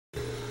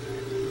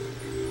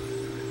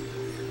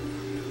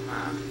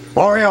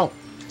Wario,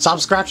 stop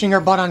scratching your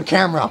butt on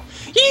camera.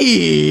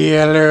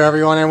 Hello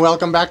everyone and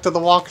welcome back to the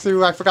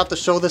walkthrough. I forgot to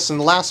show this in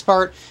the last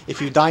part.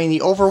 If you die in the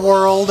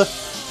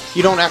overworld,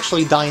 you don't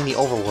actually die in the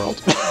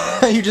overworld.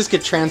 You just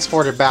get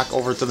transported back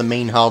over to the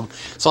main hub.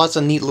 So that's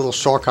a neat little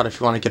shortcut if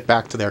you want to get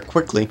back to there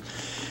quickly.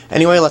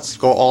 Anyway, let's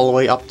go all the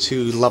way up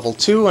to level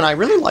 2, and I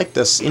really like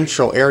this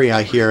intro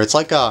area here. It's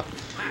like a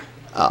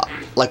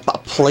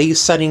play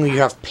setting where you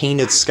have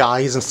painted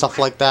skies and stuff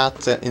like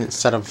that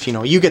instead of, you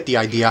know, you get the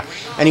idea.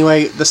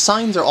 Anyway, the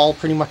signs are all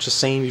pretty much the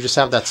same. You just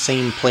have that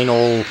same plain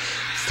old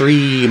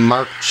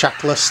 3-mark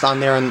checklist on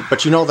there,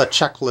 but you know that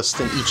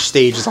checklist in each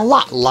stage is a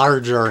lot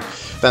larger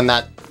than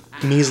that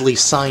measly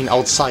sign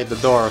outside the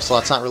door, so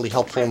that's not really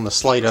helpful in the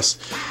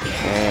slightest.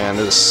 And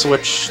there's a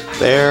switch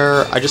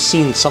there. I just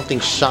seen something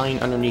shine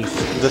underneath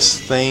this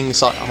thing,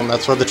 so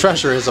that's where the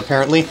treasure is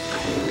apparently.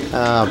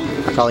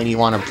 I probably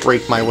want to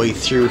break my way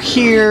through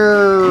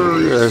here.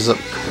 There's a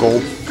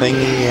gold thingy,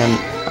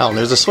 and oh,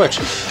 there's a switch.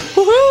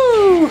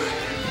 Woohoo!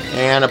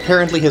 And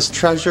apparently his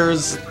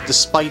treasures,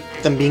 despite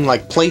them being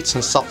like plates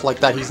and stuff like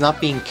that, he's not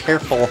being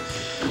careful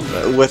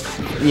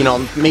with, you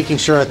know, making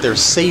sure that they're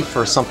safe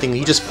or something.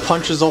 He just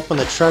punches open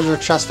the treasure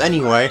chest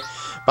anyway.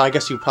 But I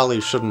guess you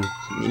probably shouldn't,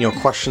 you know,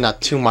 question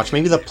that too much.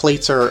 Maybe the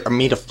plates are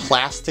made of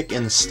plastic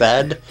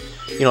instead.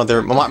 You know,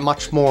 they're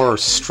much more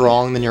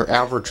strong than your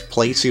average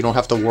plate, so you don't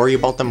have to worry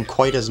about them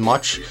quite as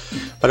much.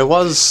 But it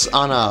was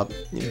on a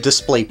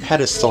display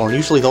pedestal, and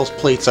usually those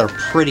plates are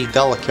pretty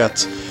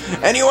delicate.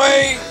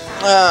 Anyway,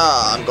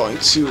 I'm going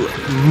to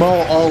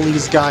mow all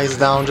these guys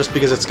down just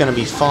because it's going to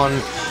be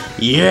fun.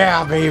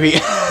 Yeah, baby!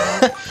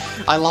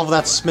 I love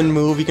that spin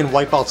move. You can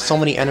wipe out so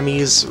many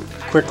enemies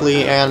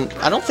quickly, and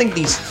I don't think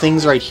these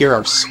things right here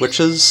are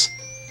switches.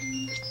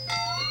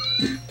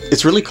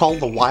 It's really called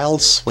the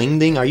wild swing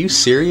ding? Are you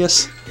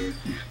serious?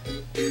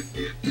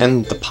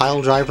 And the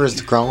pile driver is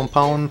the ground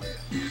pound?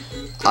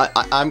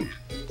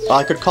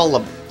 I could call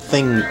the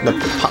thing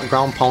the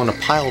ground pound a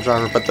pile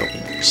driver, but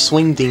the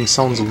swing ding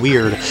sounds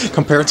weird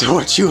compared to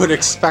what you would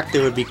expect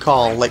it would be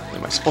called. Like,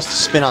 am I supposed to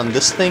spin on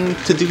this thing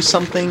to do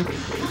something?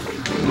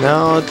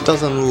 No, it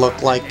doesn't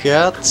look like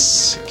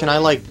it. Can I,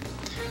 like,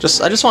 I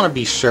just want to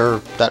be sure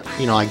that,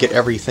 you know, I get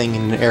everything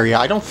in an area.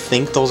 I don't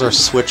think those are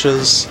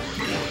switches,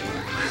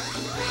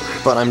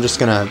 but I'm just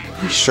gonna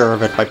be sure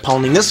of it by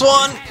pounding this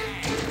one!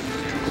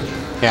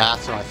 Yeah,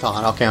 that's what I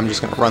thought. Okay, I'm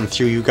just gonna run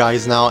through you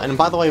guys now. And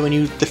by the way, when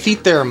you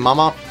defeat their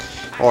mama,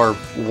 or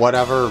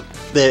whatever,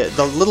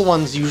 the little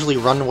ones usually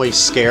run away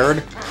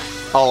scared.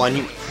 Oh, and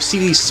you see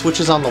these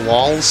switches on the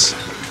walls?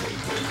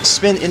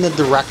 Spin in the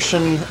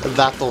direction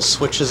that those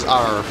switches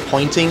are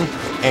pointing,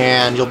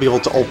 and you'll be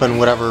able to open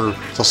whatever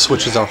those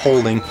switches are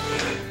holding.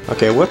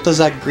 Okay, what does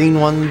that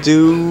green one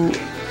do?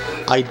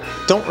 I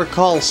don't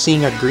recall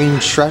seeing a green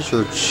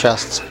treasure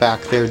chest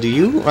back there, do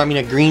you? I mean,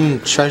 a green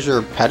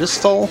treasure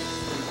pedestal?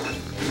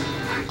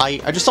 I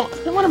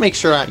want to make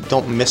sure I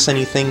don't miss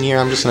anything here.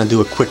 I'm just going to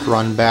do a quick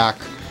run back.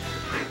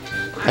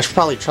 I should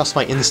probably trust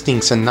my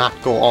instincts and not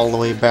go all the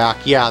way back.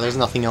 Yeah, there's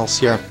nothing else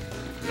here.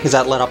 Because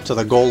that led up to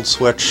the gold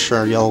switch,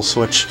 or yellow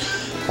switch,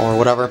 or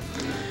whatever.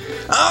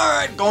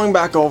 Alright, going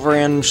back over,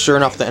 and sure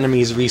enough, the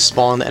enemies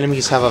respawn. The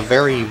enemies have a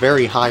very,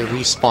 very high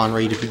respawn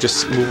rate. If you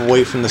just move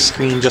away from the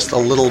screen just a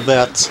little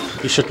bit,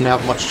 you shouldn't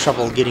have much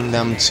trouble getting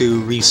them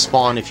to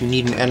respawn if you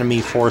need an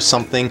enemy for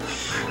something,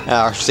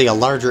 or say a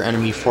larger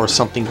enemy for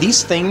something.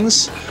 These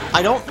things,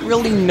 I don't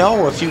really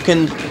know if you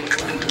can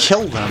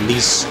kill them.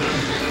 These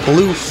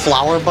blue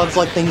flower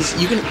buds-like things,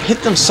 you can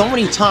hit them so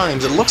many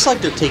times, it looks like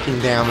they're taking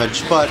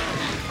damage, but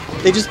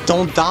they just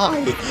don't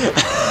die.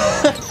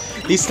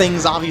 These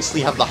things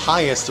obviously have the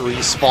highest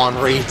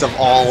respawn rate of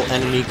all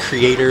enemy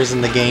creators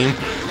in the game.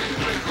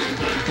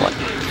 What?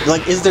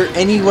 Like, is there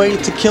any way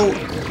to kill...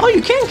 Oh,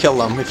 you can kill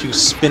them if you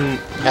spin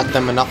at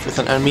them enough with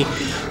an enemy.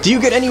 Do you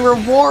get any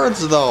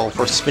rewards, though,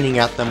 for spinning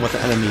at them with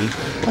an enemy?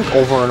 Like,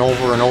 over and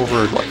over and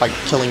over, by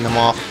killing them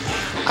off?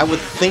 I would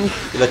think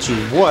that you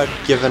would,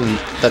 given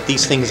that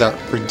these things are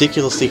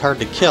ridiculously hard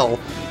to kill.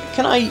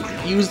 Can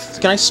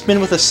I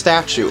spin with a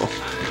statue?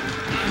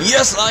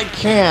 Yes, I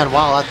can!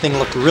 Wow, that thing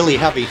looked really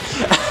heavy.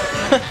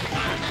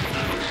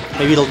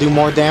 Maybe it'll do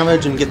more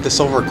damage and get this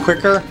over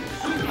quicker?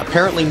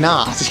 Apparently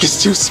not. It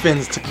gets 2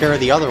 spins to carry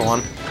the other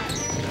one.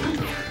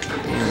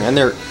 And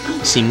they're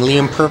seemingly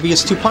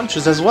impervious to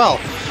punches as well.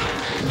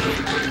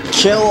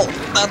 Kill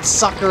that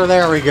sucker,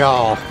 there we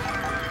go.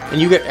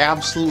 And you get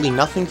absolutely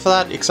nothing for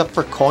that except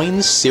for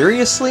coins?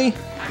 Seriously?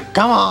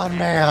 Come on,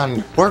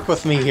 man! Work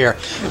with me here.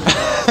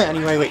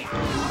 Anyway, wait.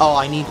 Oh,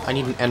 I need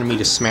an enemy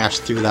to smash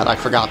through that. I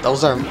forgot.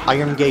 Those are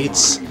iron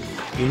gates.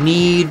 You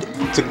need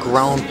to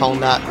ground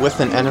pound that with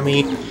an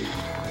enemy.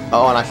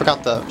 Oh, and I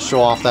forgot to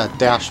show off that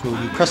dash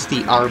move. You press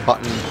the R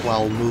button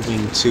while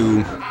moving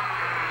to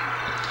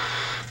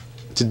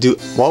do...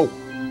 Whoa!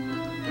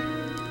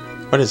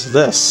 What is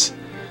this?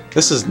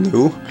 This is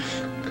new.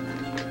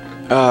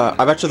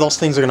 I bet you those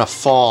things are gonna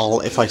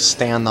fall if I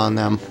stand on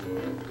them.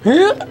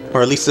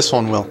 Or at least this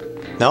one will.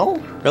 No?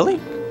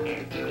 Really?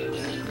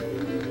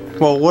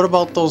 Well, what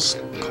about those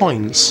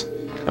coins?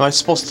 Am I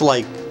supposed to,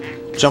 like,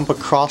 jump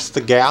across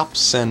the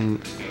gaps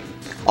and...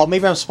 Oh,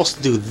 maybe I'm supposed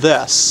to do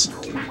this.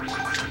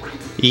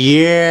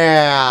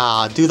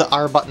 Yeah! Do the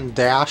R button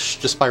dash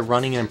just by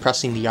running and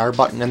pressing the R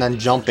button and then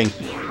jumping.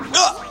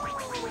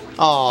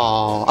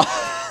 Oh,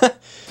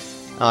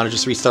 it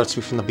just restarts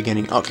me from the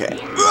beginning. Okay.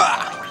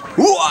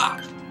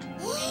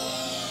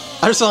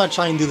 I just want to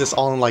try and do this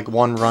all in like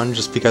one run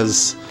just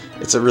because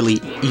it's a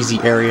really easy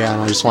area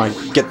and I just want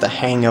to get the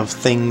hang of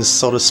things,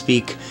 so to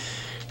speak.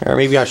 Or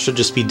maybe I should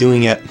just be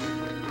doing it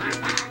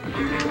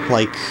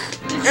like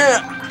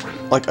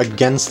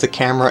against the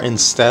camera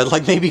instead.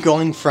 Like maybe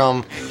going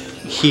from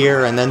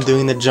here and then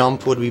doing the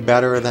jump would be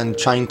better than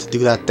trying to do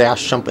that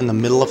dash jump in the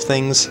middle of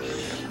things.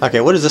 Okay,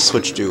 what does this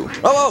switch do?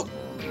 Oh!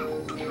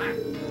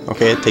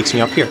 Okay, it takes me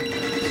up here.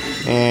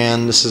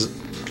 And this is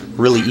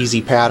really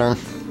easy pattern.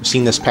 I've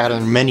seen this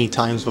pattern many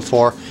times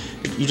before.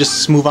 You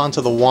just move on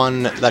to the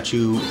one that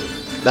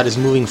is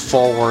moving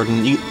forward,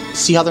 and you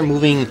see how they're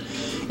moving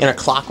in a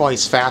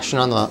clockwise fashion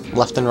on the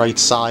left and right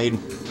side.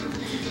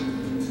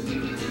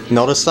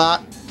 Notice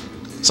that?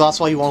 So that's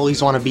why you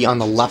always want to be on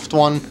the left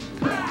one.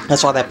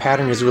 That's why that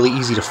pattern is really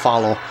easy to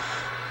follow.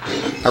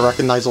 I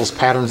recognize those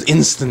patterns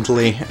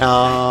instantly.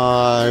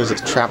 There's a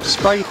trapped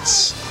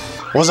sprites.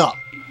 What's up?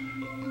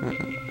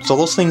 So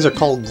those things are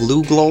called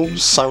glue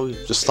globes. I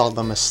just thought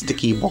them as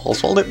sticky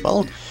balls.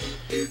 Well,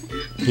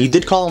 he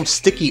did call them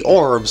sticky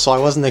orbs, so I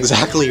wasn't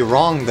exactly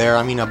wrong there.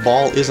 I mean, a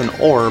ball is an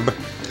orb.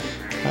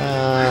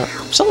 I'm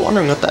still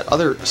wondering what that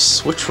other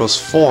switch was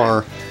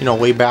for. You know,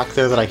 way back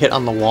there that I hit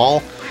on the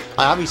wall.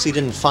 I obviously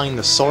didn't find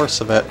the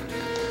source of it.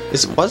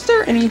 Was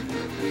there any...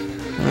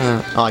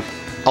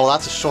 oh,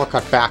 that's a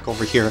shortcut back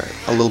over here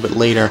a little bit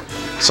later.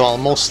 So I'll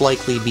most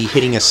likely be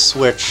hitting a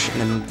switch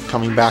and then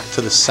coming back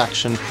to this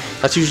section.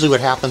 That's usually what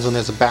happens when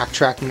there's a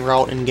backtracking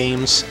route in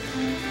games.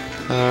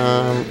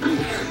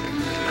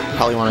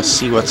 Probably want to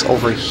see what's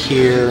over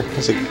here.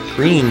 There's a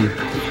green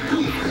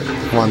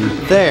one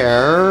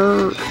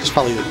there. There's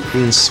probably the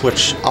green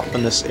switch up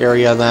in this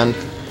area then.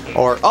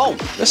 Or, oh,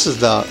 this is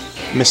the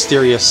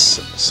mysterious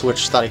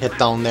switch that I hit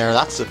down there.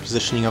 That's the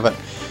positioning of it.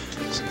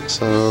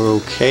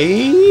 So,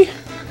 okay.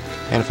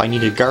 And if I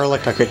needed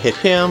garlic, I could hit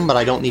him, but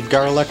I don't need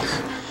garlic.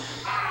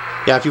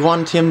 Yeah, if you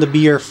wanted him to be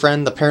your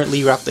friend, apparently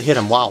you have to hit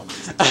him. Wow.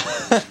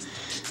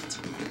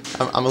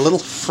 I'm a little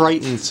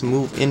frightened to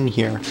move in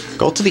here.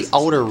 Go to the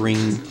outer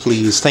ring,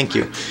 please. Thank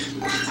you.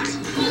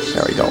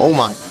 There we go. Oh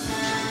my.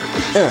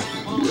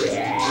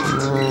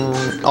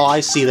 Oh,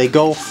 I see. They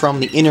go from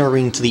the inner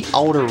ring to the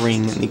outer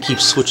ring, and they keep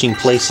switching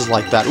places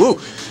like that. Woo!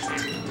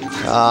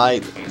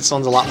 This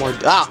one's a lot more...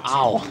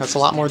 ow! That's a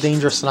lot more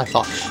dangerous than I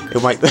thought.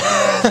 It might...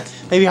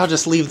 Maybe I'll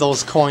just leave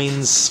those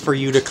coins for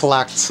you to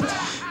collect.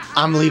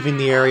 I'm leaving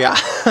the area.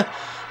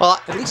 Well,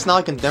 at least now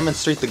I can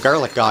demonstrate the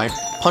garlic guy.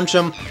 Punch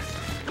him,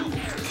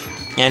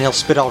 and he'll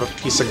spit out a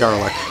piece of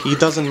garlic. He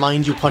doesn't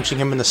mind you punching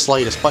him in the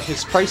slightest, but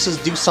his prices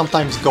do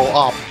sometimes go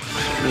up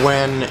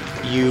when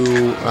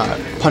you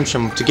punch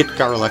him to get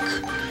garlic.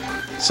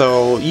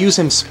 So use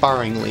him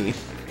sparingly.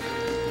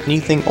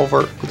 Anything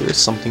over... There's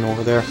something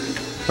over there.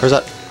 Or is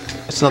that...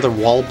 It's another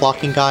wall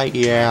blocking guy?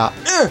 Yeah.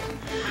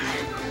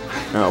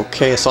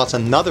 Okay, so that's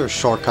another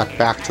shortcut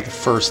back to the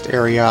first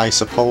area, I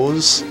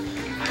suppose.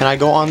 Can I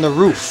go on the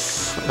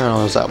roof? Oh,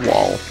 there's that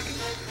wall.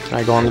 Can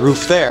I go on the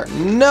roof there?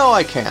 No,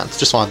 I can't.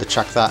 Just wanted to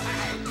check that.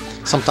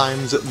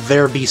 Sometimes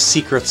there be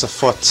secrets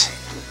afoot.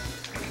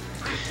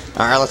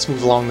 Alright, let's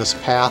move along this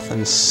path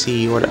and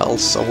see what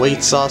else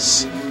awaits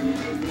us.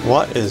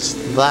 What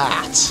is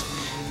that?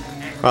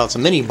 Well, it's a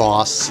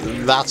mini-boss,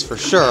 that's for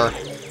sure.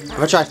 I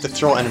bet you I have to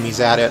throw enemies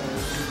at it.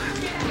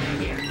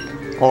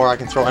 Or I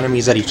can throw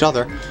enemies at each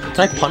other.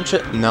 Can I punch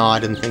it? No, I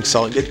didn't think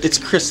so. It's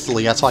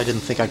crystally, that's why I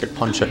didn't think I could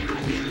punch it.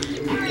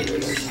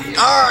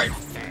 Alright!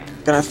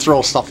 Gonna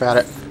throw stuff at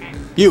it.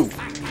 You!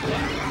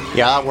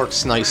 Yeah, that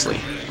works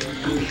nicely.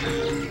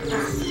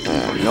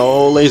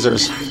 No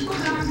lasers.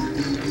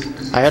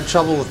 I had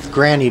trouble with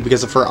Granny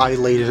because of her eye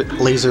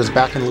lasers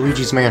back in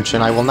Luigi's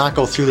Mansion. I will not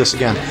go through this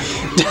again.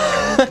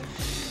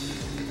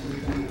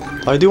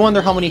 I do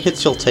wonder how many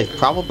hits you'll take.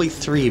 Probably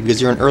 3,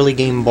 because you're an early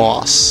game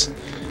boss.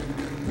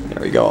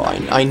 There we go.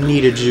 I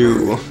needed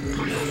you.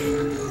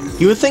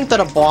 You would think that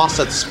a boss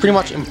that's pretty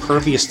much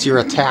impervious to your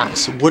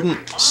attacks wouldn't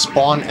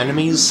spawn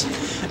enemies.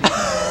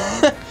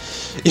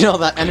 You know,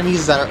 that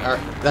enemies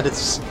that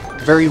its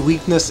very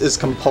weakness is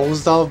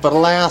composed of, but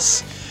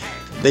alas,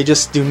 they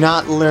just do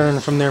not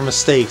learn from their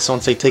mistakes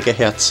once they take a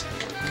hit.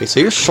 Okay, so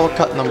here's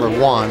shortcut number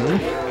 1.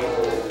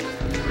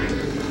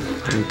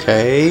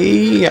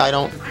 Okay, I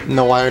don't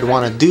know why I'd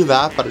want to do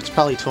that, but it's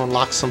probably to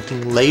unlock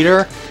something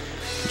later.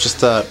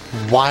 Just a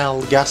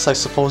wild guess, I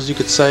suppose you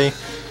could say.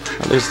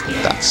 Oh, there's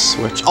that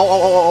switch.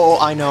 Oh,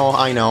 I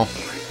know.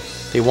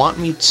 They want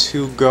me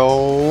to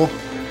go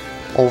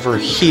over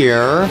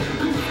here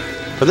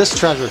for this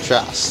treasure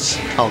chest.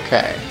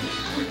 Okay.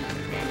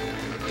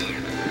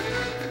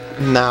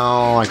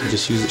 Now I can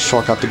just use the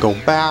shortcut to go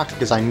back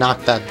because I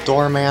knocked that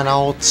doorman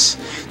out.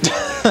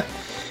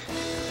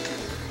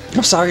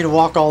 I'm sorry to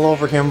walk all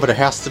over him, but it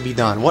has to be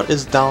done. What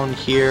is down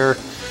here?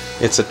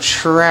 It's a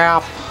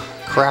trap.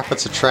 crap,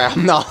 it's a trap.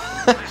 No.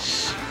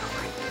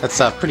 That's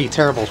a pretty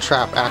terrible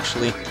trap,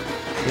 actually.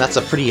 And that's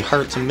a pretty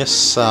hard to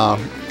miss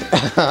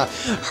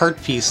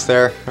heart piece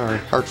there, or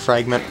heart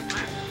fragment.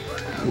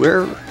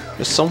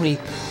 There's so many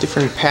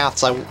different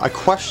paths. I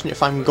question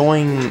if I'm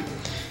going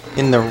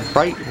in the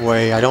right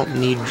way. I don't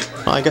need...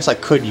 Well, I guess I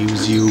could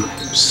use you,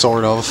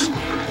 sort of.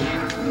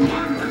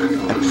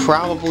 I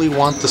probably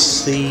want to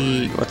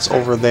see what's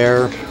over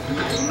there.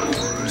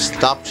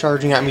 Stop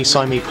charging at me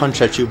so I may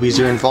punch at you, because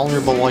you're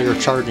invulnerable while you're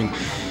charging.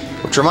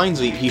 Which reminds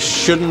me, he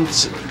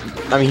shouldn't...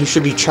 I mean, he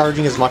should be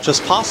charging as much as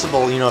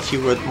possible, you know, if he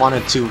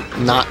wanted to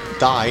not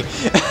die.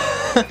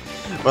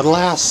 But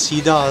alas,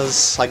 he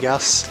does, I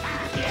guess.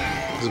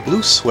 There's a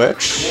blue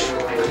switch.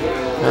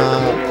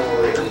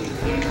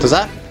 Does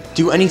that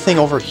do anything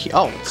over here?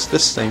 Oh, it's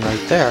this thing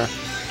right there.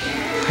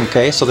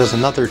 Okay, so there's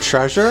another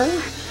treasure.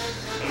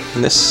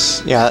 And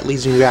this, yeah, that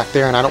leads me back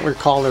there, and I don't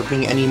recall there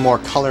being any more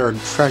colored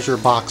treasure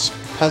box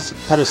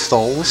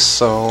pedestals,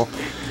 so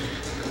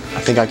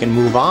I think I can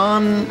move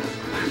on.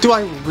 Do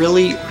I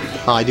really...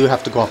 I do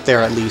have to go up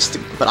there at least,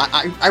 but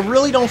I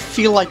really don't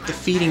feel like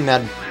defeating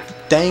that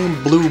dang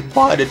blue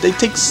bud. It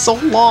takes so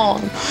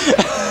long.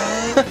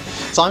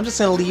 So I'm just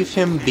gonna leave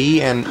him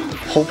be and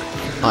hope...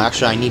 Oh,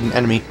 actually, I need an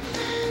enemy.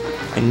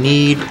 I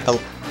need a...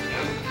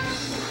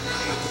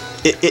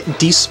 It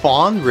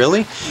despawned?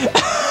 Really?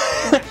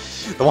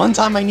 The one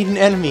time I need an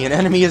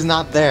enemy is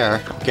not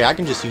there. Okay, I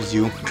can just use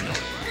you.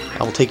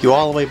 I will take you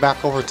all the way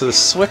back over to the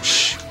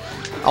switch.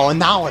 Oh, and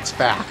now it's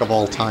back, of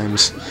all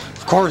times.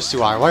 Of course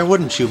you are, why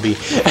wouldn't you be?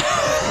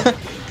 And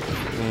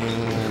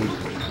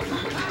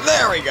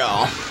there we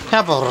go.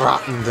 Have a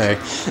rotten day.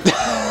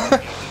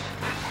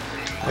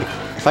 Like,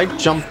 if I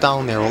jump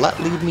down there, will that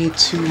lead me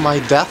to my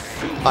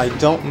death? I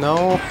don't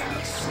know.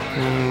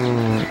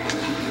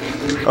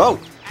 Oh!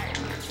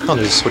 Oh,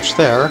 there's a switch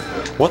there.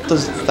 What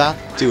does that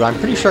do? I'm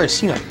pretty sure I've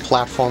seen a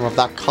platform of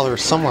that color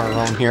somewhere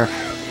around here.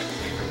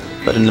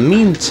 But in the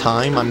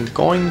meantime, I'm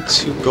going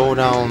to go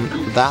down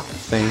that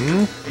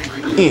thing.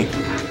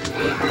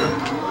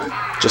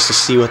 Just to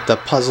see what the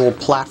puzzle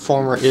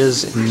platformer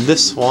is in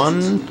this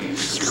one.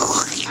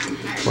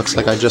 Looks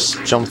like I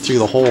just jumped through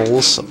the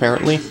holes,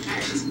 apparently.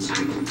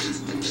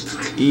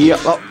 Yeah,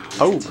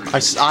 oh, I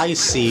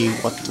see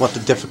what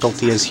the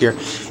difficulty is here.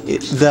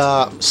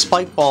 The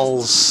spike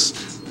balls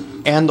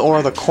and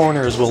or the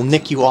corners will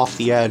nick you off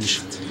the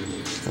edge.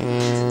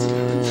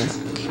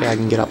 Okay, I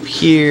can get up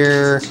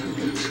here.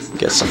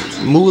 Get some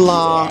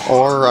moolah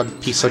or a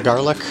piece of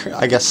garlic.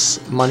 I guess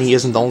money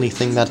isn't the only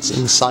thing that's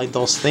inside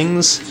those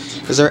things.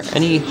 Is there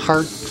any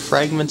heart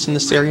fragments in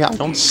this area? I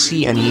don't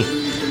see any.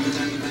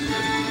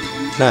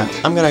 Nah,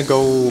 I'm gonna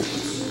go...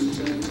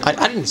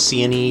 I didn't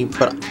see any,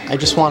 but I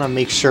just want to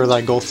make sure that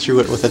I go through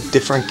it with a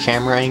different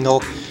camera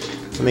angle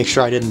to make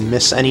sure I didn't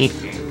miss any.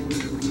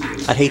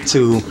 I'd hate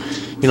to,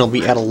 you know,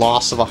 be at a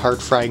loss of a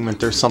heart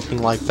fragment or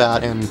something like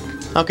that, and...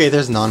 Okay,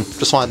 there's none.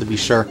 Just wanted to be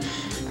sure.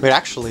 Wait,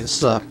 actually, this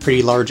is a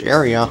pretty large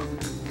area.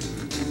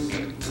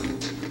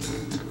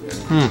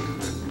 I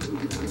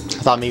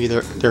thought maybe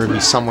there would be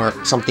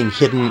something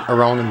hidden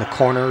around in the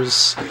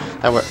corners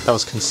that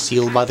was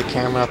concealed by the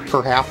camera,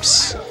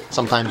 perhaps.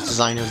 Sometimes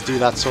designers do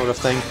that sort of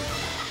thing.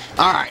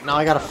 Alright, now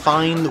I gotta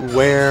find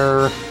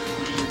where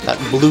that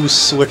blue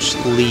switch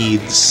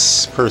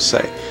leads, per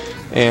se.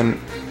 And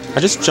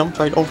I just jumped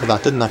right over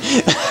that, didn't I?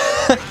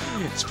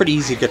 It's pretty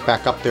easy to get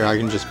back up there. I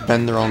can just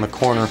bend around the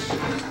corner.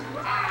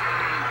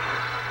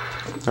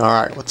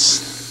 Alright,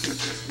 what's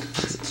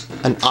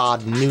an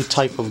odd new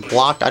type of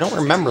block? I don't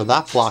remember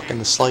that block in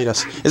the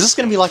slightest. Is this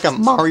going to be like a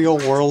Mario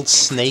World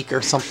snake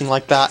or something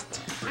like that?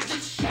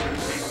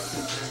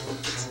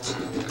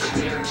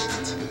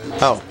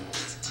 Oh.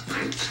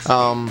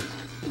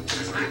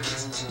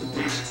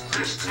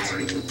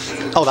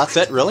 Oh, that's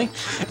it? Really?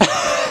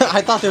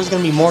 I thought there was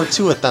going to be more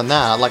to it than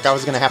that. Like I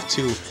was going to have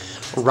to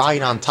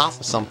ride on top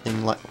of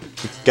something. Like,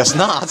 guess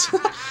not.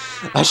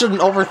 I shouldn't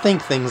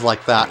overthink things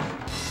like that.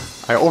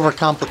 I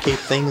overcomplicate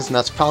things, and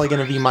that's probably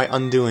going to be my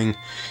undoing.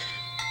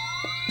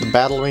 The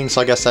battle ring, so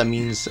I guess that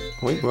means...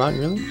 Wait, what?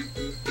 Really?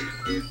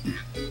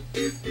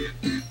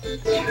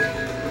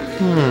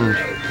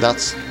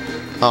 That's...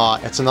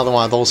 it's another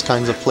one of those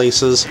kinds of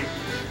places.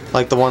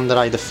 Like the one that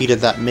I defeated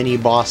that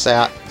mini-boss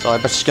at. So I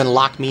bet she's going to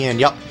lock me in,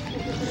 yup.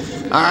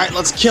 Alright,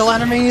 let's kill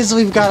enemies.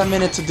 We've got a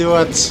minute to do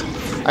it.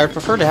 I would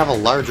prefer to have a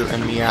larger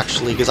enemy,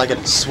 actually, because I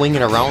could swing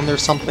it around or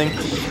something.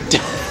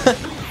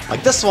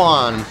 Like this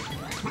one.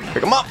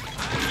 Pick him up.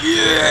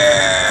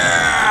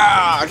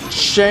 Yeah!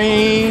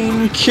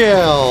 Chain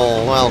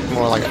kill! Well,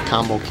 more like a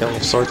combo kill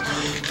of sorts.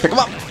 Pick him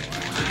up!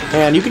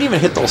 And you can even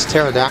hit those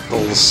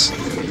pterodactyls,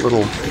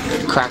 little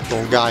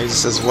crackle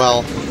guys as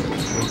well.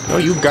 Oh,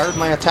 you guard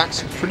my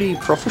attacks pretty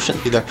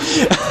proficiently there.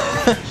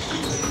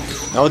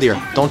 Oh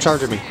dear, don't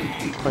charge at me.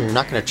 Oh, you're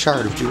not going to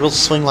charge. You will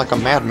swing like a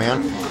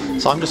madman.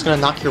 So I'm just going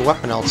to knock your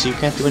weapon out so you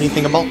can't do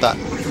anything about that.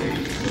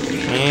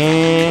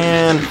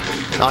 And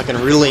now I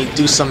can really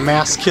do some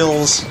mass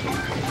kills.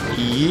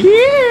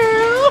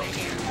 Yeah!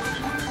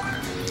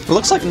 It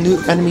looks like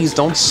new enemies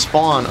don't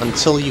spawn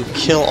until you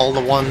kill all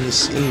the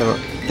ones in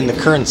in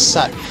the current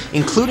set,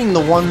 including the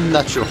one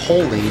that you're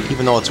holding,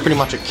 even though it's pretty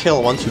much a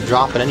kill once you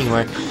drop it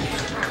anyway.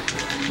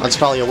 That's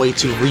probably a way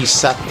to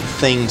reset the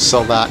thing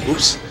so that...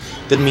 Oops,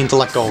 didn't mean to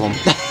let go of them.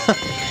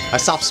 I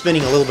stopped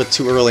spinning a little bit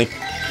too early.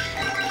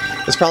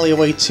 There's probably a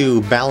way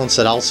to balance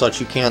it out so that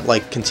you can't,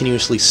 like,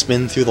 continuously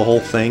spin through the whole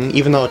thing,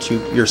 even though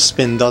your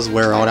spin does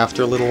wear out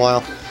after a little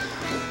while.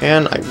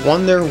 And I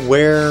wonder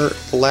where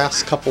the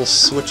last couple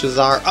switches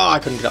are. Oh, I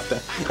couldn't get up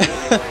there.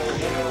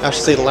 I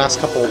should say the last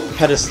couple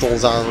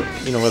pedestals are,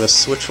 you know, where the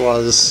switch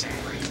was.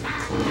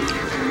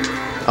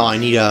 Oh, I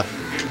need a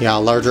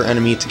larger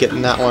enemy to get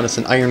in that one. It's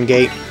an iron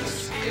gate.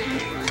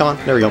 Come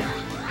on, there we go.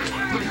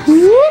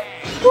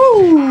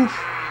 Woo!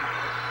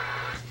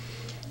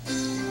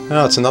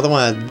 Oh, it's another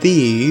one of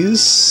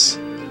these.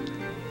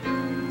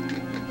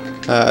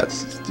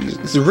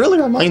 It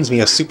really reminds me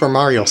of Super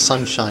Mario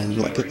Sunshine,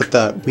 like with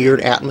the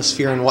weird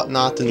atmosphere and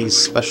whatnot, and these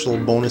special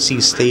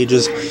bonusy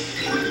stages.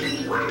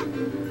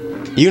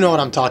 You know what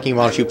I'm talking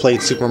about if you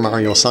played Super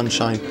Mario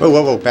Sunshine. Whoa,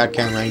 whoa, whoa, bad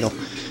camera angle.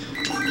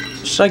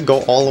 Should I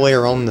go all the way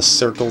around the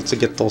circle to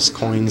get those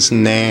coins?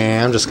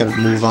 Nah, I'm just gonna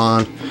move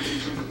on.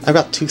 I've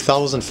got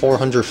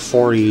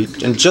 2,440,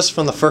 and just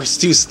from the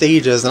first two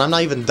stages, and I'm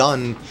not even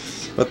done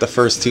with the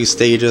first two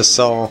stages,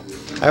 so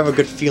I have a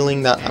good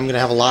feeling that I'm gonna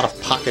have a lot of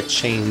pocket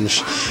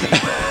change.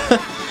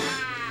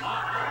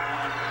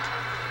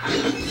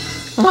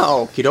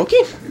 Oh, okie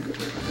dokie.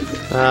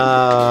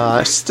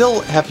 I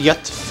still have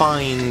yet to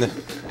find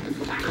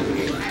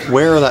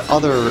where that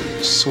other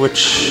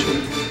switch,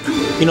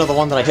 you know, the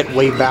one that I hit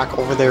way back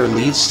over there,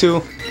 leads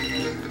to.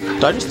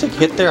 Did I just take a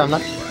hit there? I'm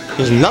not...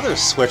 There's another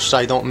switch that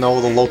I don't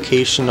know the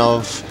location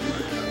of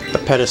the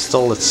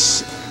pedestal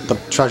it's the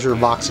treasure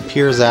box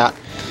appears at.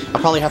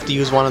 I'll probably have to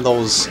use one of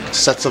those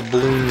sets of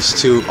balloons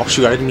to... Oh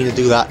shoot, I didn't mean to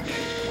do that.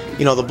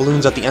 You know, the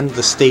balloons at the end of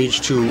the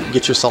stage to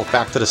get yourself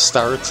back to the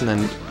start and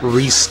then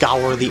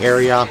re-scour the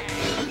area,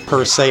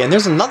 per se. And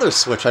there's another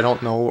switch, I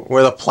don't know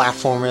where the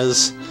platform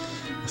is.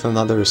 It's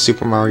another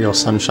Super Mario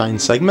Sunshine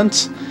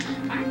segment.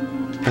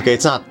 Okay,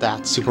 it's not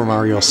that Super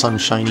Mario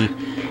Sunshiny.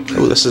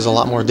 Oh, this is a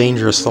lot more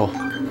dangerous though.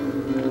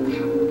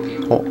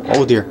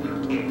 Oh dear.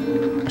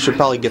 I should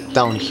probably get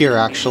down here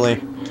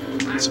actually.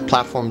 This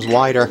platform's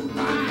wider.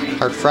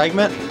 Heart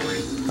fragment.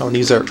 Oh,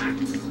 these are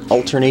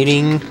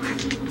alternating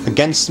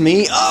against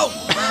me. Oh!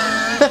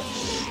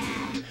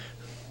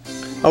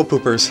 Oh,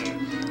 poopers.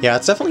 Yeah,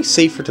 it's definitely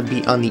safer to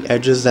be on the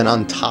edges than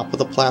on top of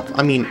the platform.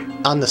 I mean,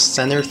 on the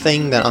center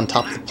thing than on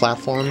top of the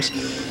platforms.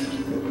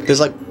 There's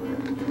like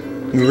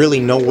really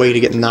no way to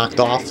get knocked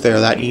off there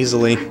that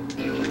easily.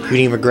 You can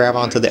even grab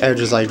onto the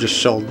edges I just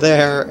showed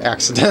there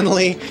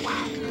accidentally.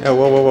 Oh,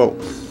 whoa, whoa, whoa.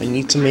 I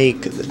need to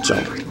make the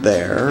jump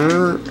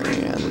there,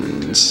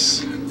 and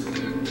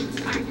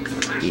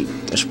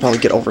I should probably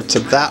get over to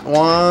that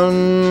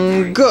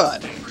one.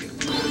 Good.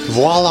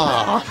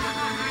 Voila.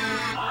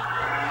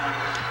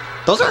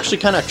 Those are actually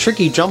kind of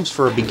tricky jumps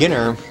for a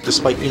beginner,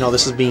 despite, you know,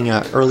 this is being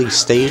an early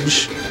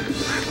stage.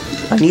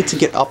 I need to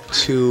get up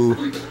to...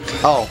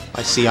 Oh,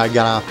 I see, I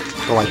gotta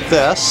go like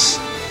this.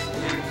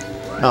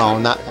 Oh,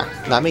 and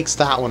that makes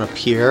that one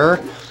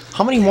appear.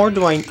 How many more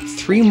do I...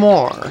 3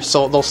 more.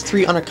 So those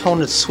 3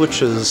 unaccounted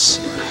switches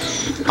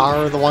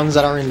are the ones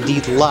that are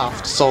indeed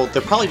left. So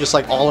they're probably just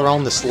like all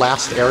around this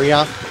last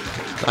area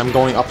that I'm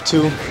going up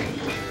to.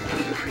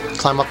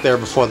 Climb up there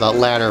before the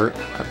ladder,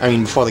 I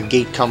mean before the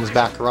gate comes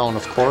back around,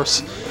 of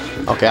course.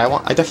 Okay,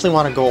 I definitely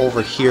want to go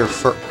over here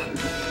for...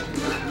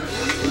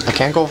 I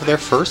can't go over there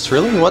first?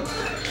 Really? What?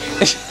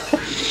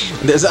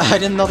 I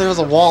didn't know there was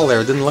a wall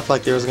there. It didn't look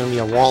like there was going to be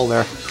a wall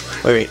there.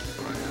 Wait.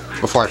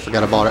 Before I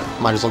forget about it,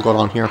 might as well go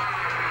down here.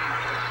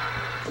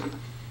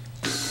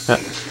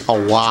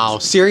 Oh wow,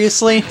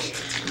 seriously?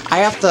 I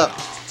have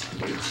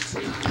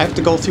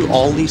to go through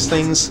all these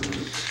things.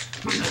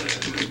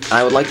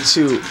 I would like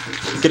to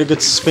get a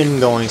good spin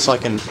going so I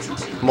can...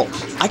 Well,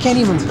 I can't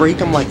even break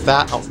them like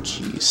that. Oh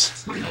jeez.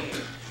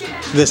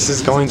 This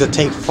is going to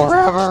take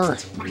forever.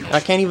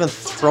 I can't even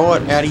throw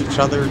it at each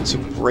other to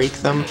break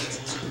them.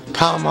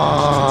 Come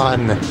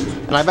on!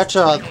 And I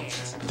betcha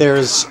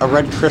there's a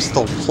red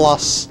crystal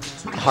plus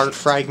a heart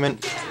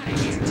fragment.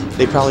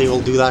 They probably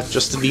will do that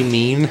just to be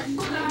mean.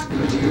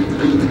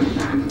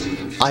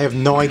 I have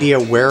no idea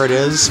where it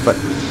is, but...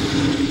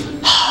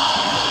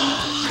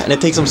 And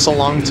it takes them so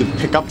long to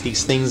pick up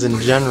these things in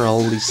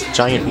general, these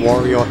giant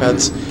Wario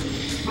heads.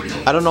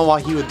 I don't know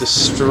why he would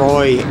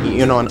destroy,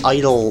 you know, an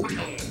idol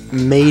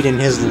made in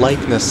his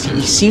likeness.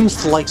 He seems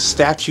to like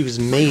statues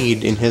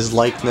made in his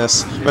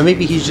likeness, but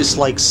maybe he just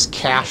likes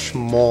cash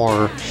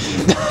more.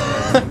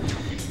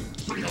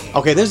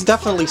 Okay, there's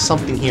definitely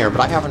something here, but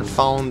I haven't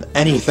found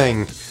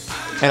anything.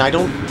 And I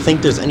don't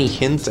think there's any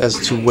hint as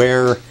to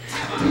where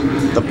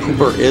the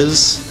pooper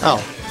is.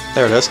 Oh,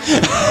 there it is.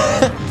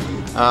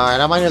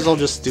 Alright, I might as well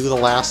just do the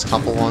last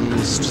couple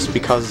ones, just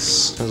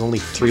because there's only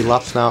 3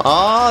 left now.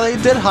 Oh,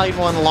 they did hide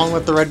one along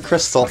with the red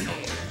crystal.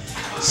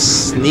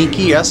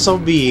 Sneaky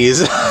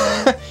SOBs.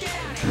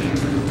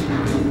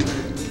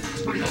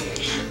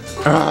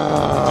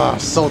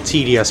 So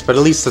tedious, but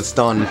at least it's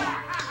done.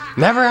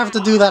 Never have to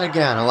do that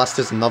again, unless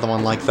there's another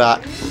one like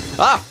that.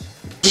 Ah!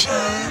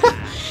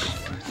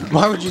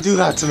 Why would you do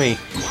that to me?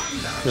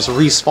 Just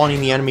respawning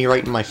the enemy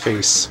right in my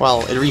face.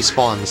 Well, it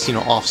respawns, you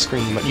know, off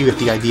screen, but you get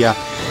the idea.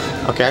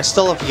 Okay, I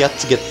still have yet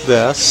to get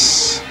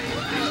this.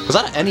 Was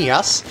that an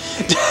NES?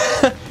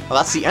 Well,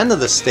 that's the end of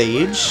the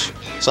stage.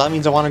 So that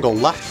means I want to go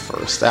left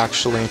first,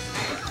 actually.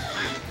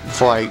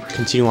 Before I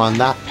continue on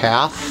that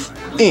path.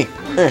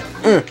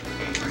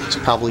 It's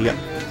probably...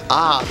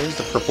 Ah, there's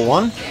the purple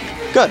one.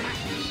 Good.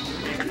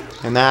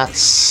 And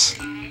that's...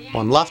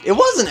 one left. It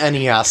was an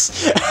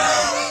NES!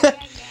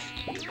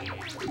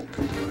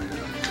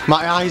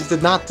 My eyes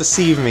did not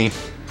deceive me.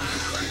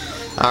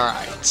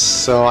 Alright,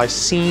 so I've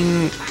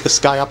seen this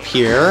guy up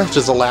here, which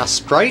is the last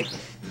sprite.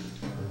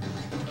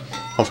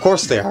 Of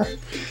course they are.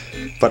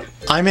 But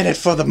I'm in it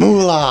for the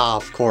moolah,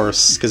 of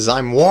course, because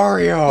I'm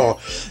Wario.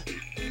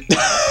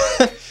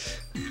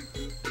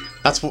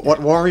 That's what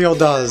Wario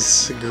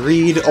does.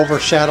 Greed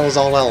overshadows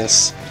all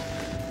else.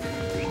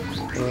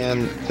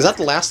 And is that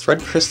the last red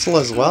crystal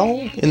as well?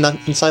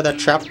 Inside that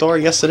trapdoor?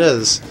 Yes, it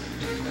is.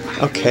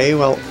 Okay,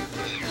 well...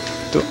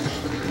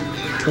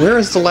 where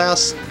is the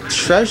last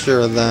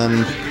treasure,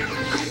 then?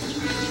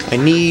 I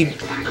need...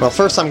 well,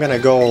 first I'm gonna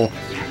go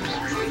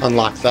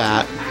unlock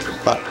that.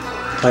 But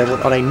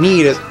what I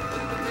need is...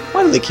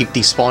 why do they keep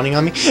despawning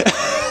on me?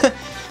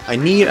 I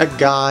need a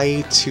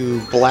guy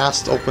to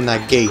blast open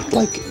that gate,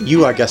 like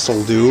you, I guess,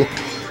 will do.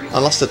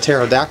 Unless the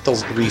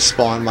pterodactyls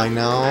respawn by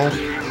now.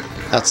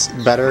 That's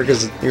better,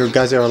 because your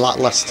guys are a lot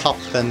less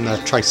tough than the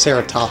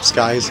Triceratops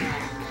guys.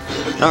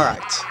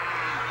 Alright.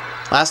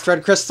 Last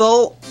red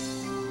crystal.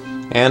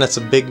 And it's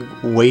a big,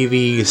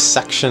 wavy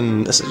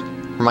section. This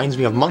reminds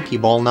me of Monkey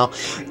Ball now.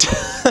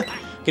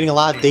 Getting a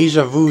lot of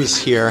deja vus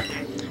here.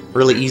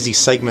 Really easy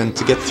segment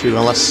to get through,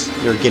 unless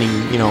you're getting,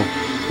 you know,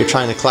 you're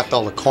trying to collect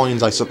all the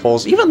coins, I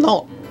suppose. Even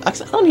though,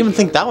 actually, I don't even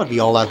think that would be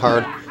all that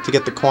hard to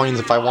get the coins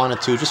if I wanted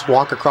to. Just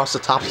walk across the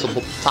tops of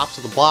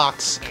the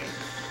blocks.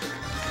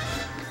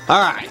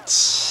 Alright.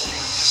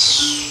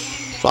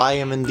 I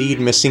am indeed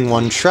missing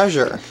one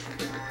treasure.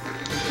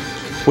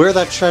 Where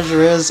that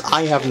treasure is,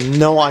 I have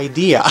no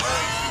idea.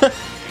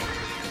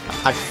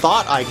 I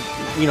thought I,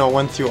 you know,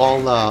 went through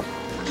all the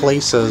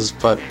places,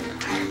 but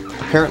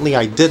apparently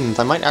I didn't.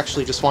 I might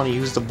actually just want to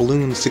use the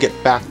balloons to get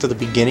back to the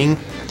beginning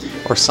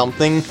or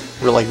something,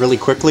 really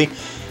quickly.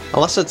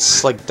 Unless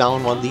it's like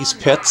down one of these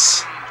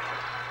pits.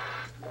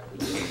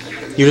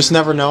 You just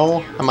never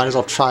know. I might as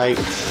well try,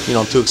 you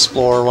know, to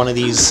explore one of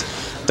these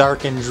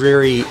dark and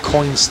dreary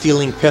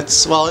coin-stealing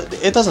pits. Well,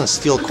 it doesn't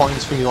steal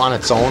coins from you on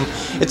its own.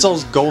 It's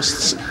those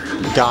ghosts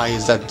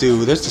guys that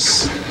do. There's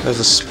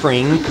a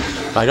spring,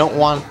 but I don't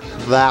want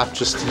that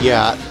just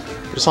yet.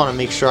 I just want to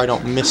make sure I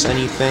don't miss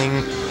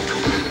anything.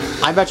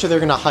 I bet you they're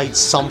gonna hide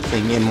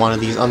something in one of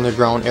these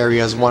underground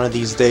areas one of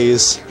these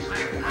days.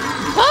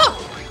 Ah!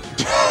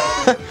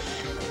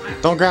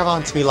 Don't grab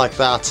onto me like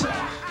that.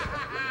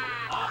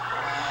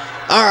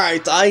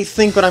 Alright, I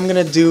think what I'm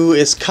gonna do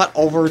is cut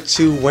over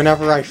to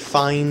whenever I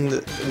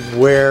find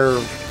where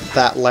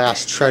that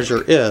last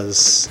treasure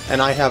is.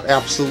 And I have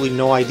absolutely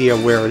no idea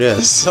where it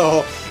is,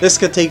 so this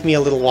could take me a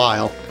little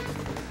while.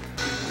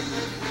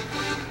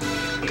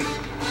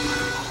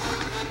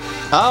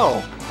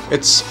 Oh,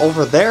 it's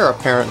over there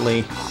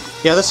apparently.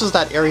 Yeah, this is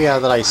that area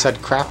that I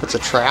said, crap, it's a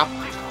trap.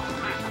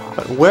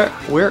 But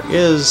where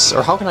is,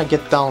 or how can I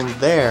get down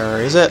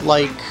there? Is it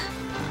like...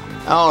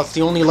 oh, it's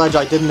the only ledge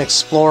I didn't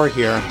explore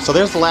here. So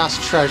there's the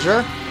last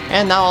treasure,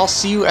 and now I'll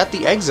see you at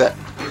the exit.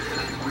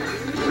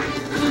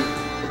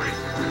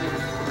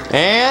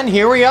 And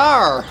here we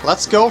are!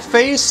 Let's go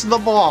face the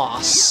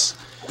boss!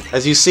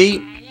 As you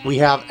see, we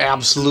have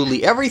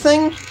absolutely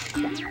everything.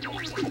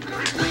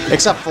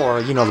 Except for,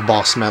 you know, the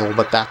boss medal,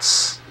 but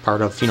that's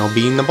part of, you know,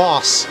 being the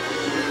boss.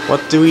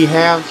 What do we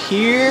have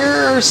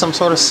here? Some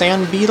sort of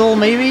sand beetle,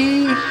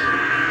 maybe?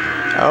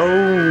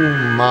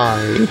 Oh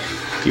my...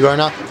 you are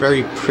not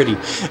very pretty,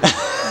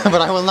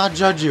 but I will not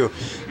judge you.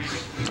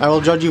 I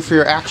will judge you for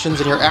your actions,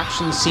 and your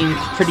actions seem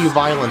pretty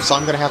violent, so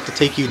I'm going to have to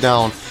take you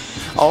down.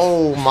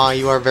 Oh my,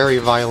 you are very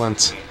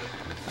violent.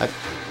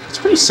 It's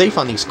pretty safe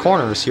on these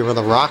corners here where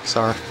the rocks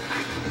are.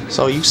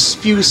 So you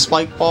spew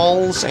spike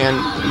balls, and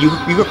you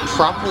could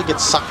probably get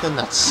sucked in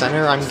that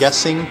center, I'm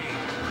guessing.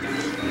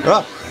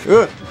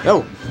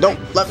 No,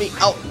 let me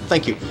out.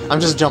 Thank you. I'm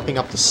just jumping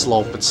up the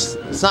slope.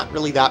 It's not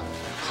really that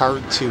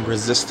hard to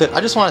resist it.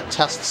 I just want to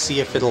test to see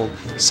if it'll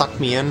suck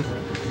me in.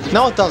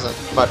 No, it doesn't,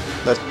 but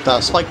the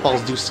spike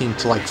balls do seem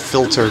to like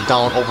filter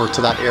down over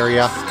to that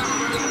area.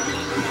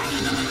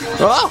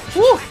 Oh,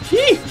 woo,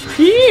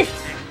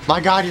 my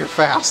god, you're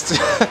fast.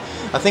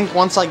 I think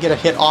once I get a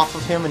hit off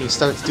of him and he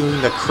starts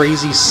doing the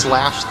crazy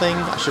slash thing,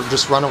 I should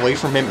just run away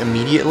from him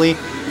immediately.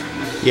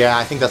 Yeah,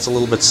 I think that's a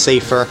little bit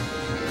safer.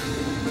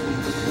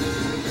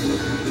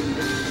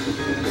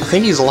 I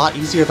think he's a lot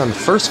easier than the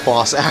first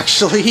boss,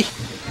 actually.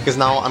 Because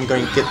now I'm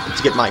going to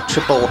get my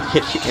triple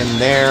hit in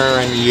there,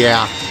 and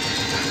yeah.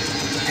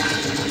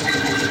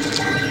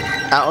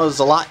 That was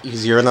a lot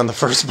easier than the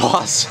first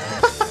boss.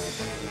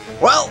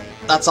 Well,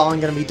 that's all I'm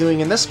going to be doing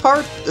in this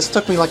part. This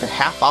took me like a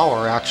half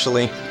hour,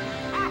 actually,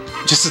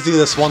 just to do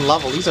this one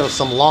level. These are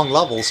some long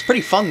levels. Pretty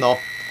fun, though.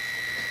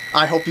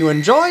 I hope you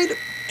enjoyed,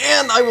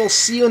 and I will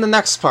see you in the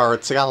next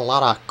part. I got a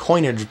lot of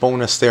coinage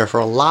bonus there for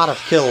a lot of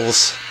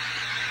kills.